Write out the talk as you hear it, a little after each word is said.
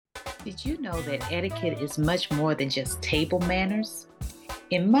Did you know that etiquette is much more than just table manners?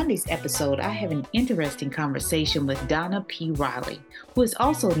 In Monday's episode, I have an interesting conversation with Donna P. Riley, who is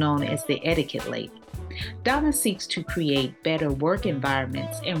also known as the Etiquette Lady. Donna seeks to create better work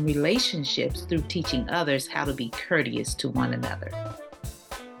environments and relationships through teaching others how to be courteous to one another.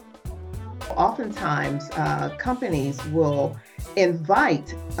 Oftentimes, companies will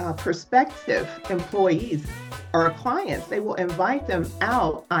invite prospective employees or clients. They will invite them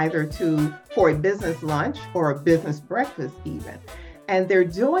out either for a business lunch or a business breakfast even. And they're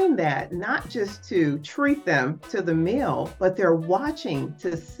doing that not just to treat them to the meal, but they're watching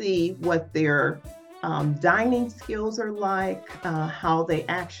to see what their dining skills are like, how they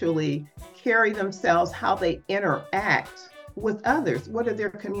actually carry themselves, how they interact with others. What are their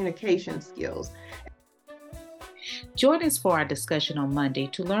communication skills? Join us for our discussion on Monday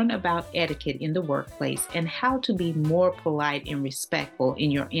to learn about etiquette in the workplace and how to be more polite and respectful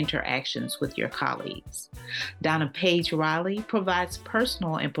in your interactions with your colleagues. Donna Page Riley provides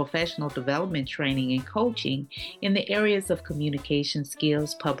personal and professional development training and coaching in the areas of communication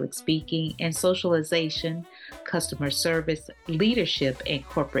skills, public speaking, and socialization, customer service, leadership, and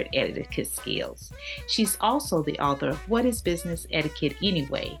corporate etiquette skills. She's also the author of What is Business Etiquette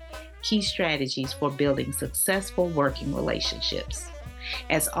Anyway? Key strategies for building successful working relationships.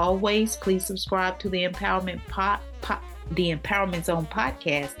 As always, please subscribe to the Empowerment Zone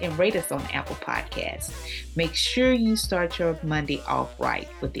podcast and rate us on Apple Podcasts. Make sure you start your Monday off right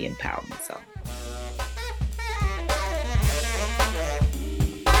with the Empowerment Zone.